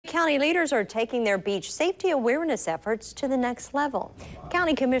County leaders are taking their beach safety awareness efforts to the next level.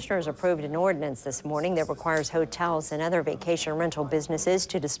 County commissioners approved an ordinance this morning that requires hotels and other vacation rental businesses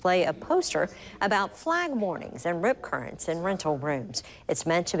to display a poster about flag warnings and rip currents in rental rooms. It's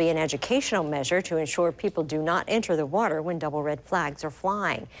meant to be an educational measure to ensure people do not enter the water when double red flags are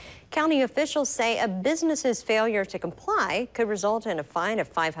flying. County officials say a business's failure to comply could result in a fine of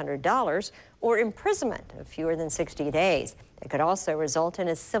 $500 or imprisonment of fewer than 60 days. It could also result in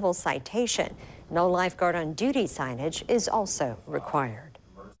a civil citation. No lifeguard on duty signage is also required.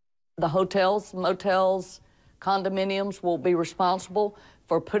 The hotels, motels, condominiums will be responsible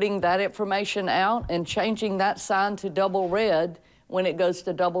for putting that information out and changing that sign to double red when it goes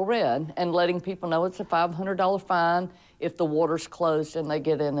to double red and letting people know it's a $500 fine if the water's closed and they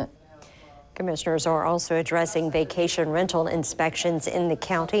get in it. Commissioners are also addressing vacation rental inspections in the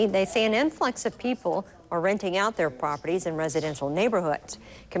county. They say an influx of people are renting out their properties in residential neighborhoods.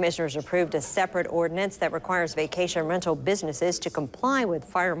 Commissioners approved a separate ordinance that requires vacation rental businesses to comply with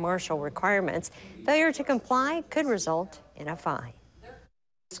fire marshal requirements. Failure to comply could result in a fine.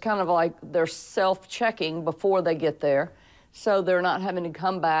 It's kind of like they're self-checking before they get there, so they're not having to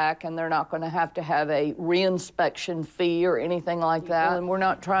come back and they're not going to have a reinspection fee or anything like that. And we're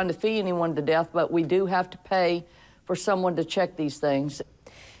not trying to fee anyone to death, but we do have to pay for someone to check these things.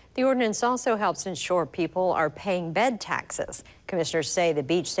 The ordinance also helps ensure people are paying bed taxes. Commissioners say the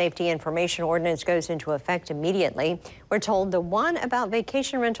beach safety information ordinance goes into effect immediately. We're told the one about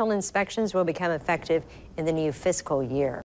vacation rental inspections will become effective in the new fiscal year.